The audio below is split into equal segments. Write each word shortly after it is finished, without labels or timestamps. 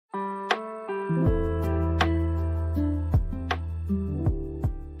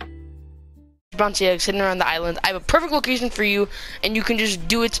Bouncy eggs sitting around the island. I have a perfect location for you, and you can just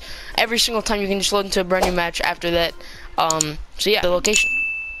do it every single time. You can just load into a brand new match after that. So yeah, the location.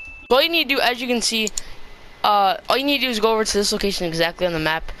 So all you need to do, as you can see, all you need to do is go over to this location exactly on the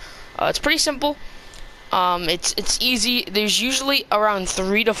map. It's pretty simple. It's easy. There's usually around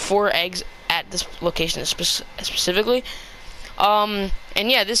 3 to 4 eggs at this location specifically. And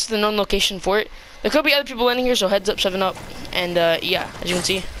yeah, this is the known location for it. There could be other people landing here, so heads up, 7 up. And yeah, as you can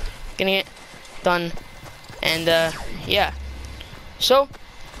see, getting it done. And yeah, so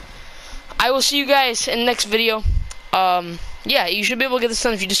I will see you guys in the next video. Yeah, you should be able to get this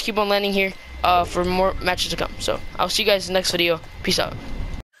done if you just keep on landing here for more matches to come. So I'll see you guys in the next video. Peace out.